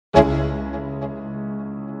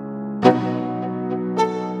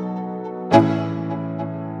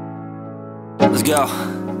Let's go.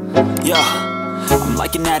 Yo, I'm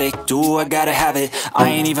like an addict, do I gotta have it. I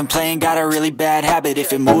ain't even playing, got a really bad habit.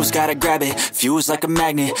 If it moves, gotta grab it, fuse like a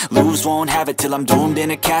magnet. Lose, won't have it till I'm doomed in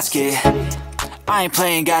a casket. I ain't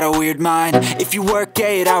playing, got a weird mind. If you work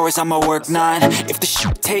 8 hours, I'ma work 9. If the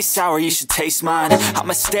shit tastes sour, you should taste mine.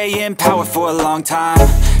 I'ma stay in power for a long time.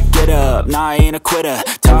 Get up, nah, I ain't a quitter.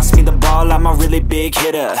 Toss me the ball, I'm a really big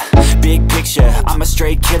hitter. Big picture, I'm a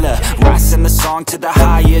straight killer. Rising the song to the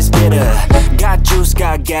highest bidder. Got juice,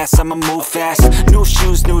 got gas, I'ma move fast. New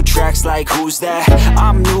shoes, new tracks, like who's that?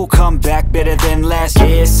 I'm new, come back, better than last.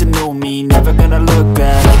 Yeah, it's a new me, never gonna look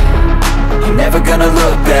back. I'm never gonna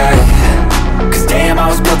look back. Cause damn, I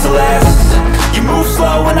was built to last. You move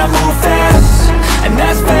slow and I move fast, and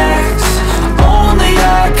that's facts. Only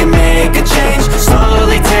I can make a change.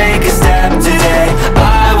 Slowly take a step today.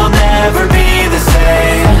 I will never be the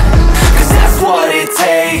same. Cause that's what it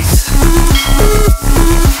takes.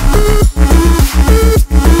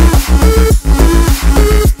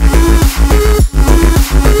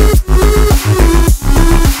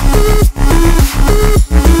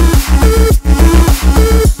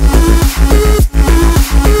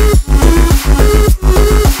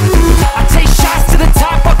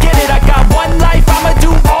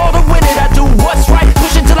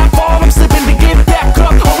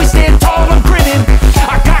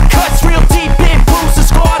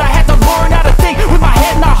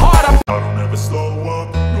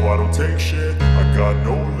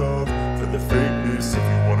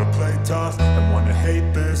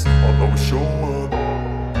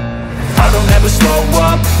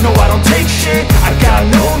 No, I don't take shit, I got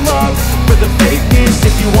no love for the fakeness.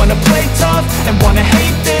 If you wanna play tough and wanna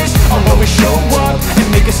hate this, I'll always show up and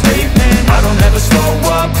make a statement. I don't ever slow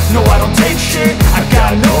up, no, I don't take shit, I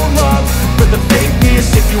got no love for the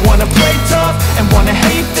fakeness. If you wanna play tough and wanna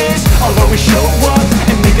hate this, I'll always show up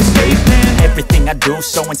and make a statement. Everything I do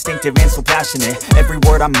so instinctive and so passionate. Every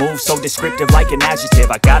word I move so descriptive like an adjective.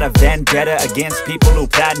 I got a vendetta against people who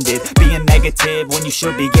patented being negative when you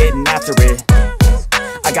should be getting after it.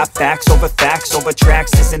 I got facts over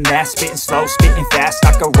tracks, this and that. Spitting slow, spitting fast,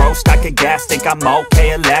 I could roast, I could gas. Think I'm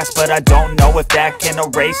okay at last, but I don't know if that can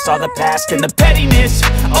erase all the past. And the pettiness,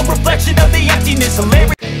 a reflection of the emptiness.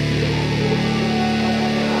 Hilarious.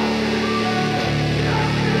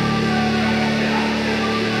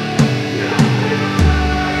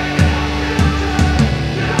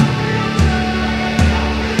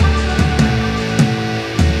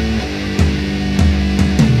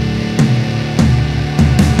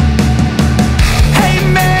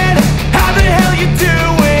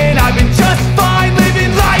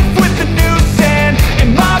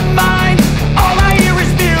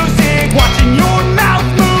 Watching your mouth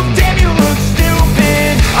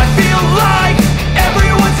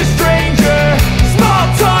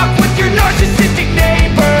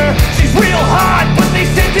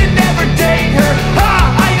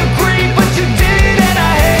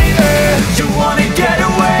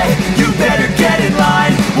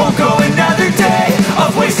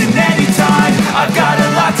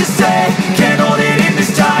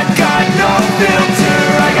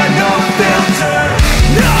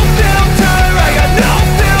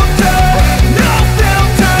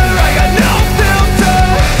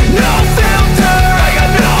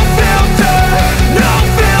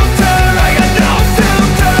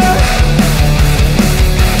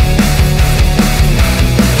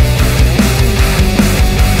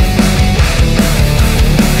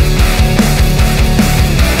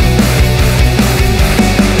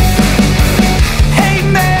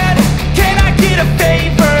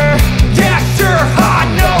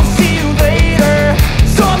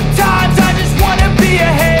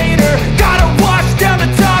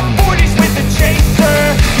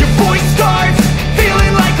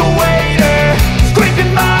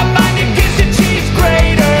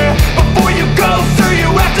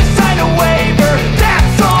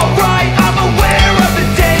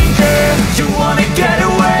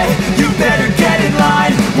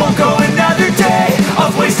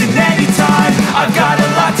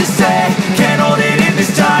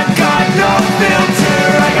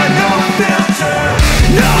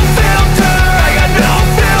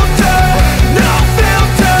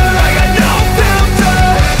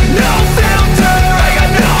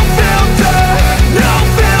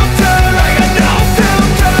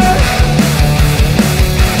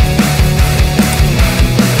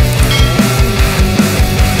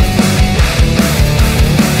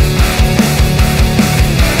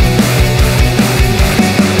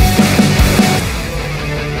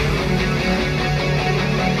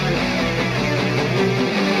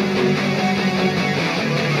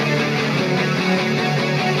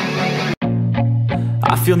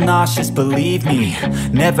feel nauseous, believe me.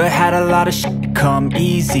 Never had a lot of shit come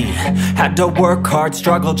easy. Had to work hard,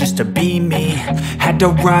 struggle just to be me. Had to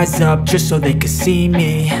rise up just so they could see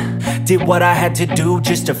me. Did what I had to do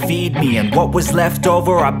just to feed me, and what was left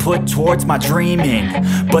over I put towards my dreaming.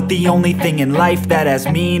 But the only thing in life that has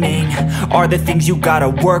meaning are the things you gotta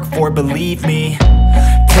work for, believe me.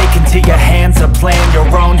 Take into your hands a plan, your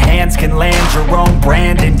own hands can land your own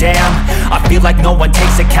brand. And damn, I feel like no one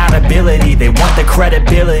takes accountability. They want the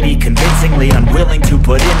credibility, convincingly unwilling to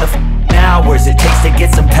put in the hours it takes to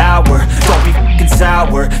get some power. Don't be f***ing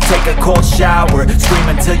sour, take a cold shower. Scream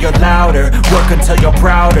until you're louder, work until you're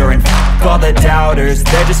prouder. And f*** all the doubters,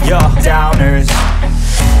 they're just your downers.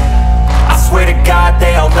 I swear to God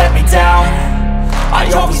they all let me down. I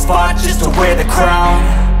always fought just to wear the crown.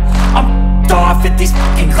 I'm off at these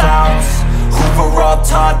fucking clowns who were all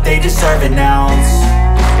taught they deserve an ounce.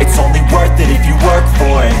 It's only worth it if you work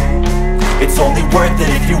for it. It's only worth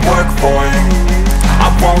it if you work for it.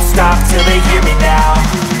 I won't stop till they hear me now.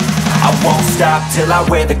 I won't stop till I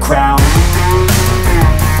wear the crown.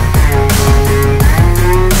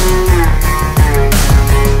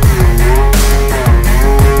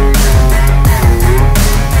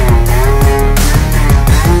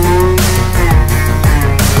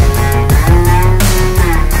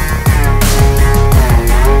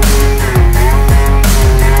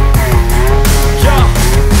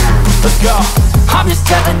 I'm just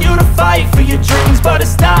telling you to fight for your dreams, but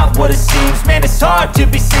it's not what it seems. Man, it's hard to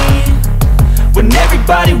be seen when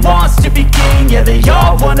everybody wants to be king. Yeah, they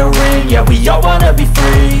all wanna ring, yeah, we all wanna be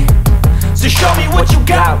free. So show me what you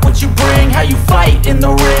got, what you bring, how you fight in the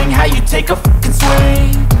ring, how you take a fucking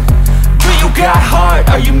swing. Do you got heart,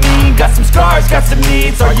 are you mean? Got some scars, got some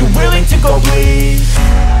needs, are you willing to go bleed?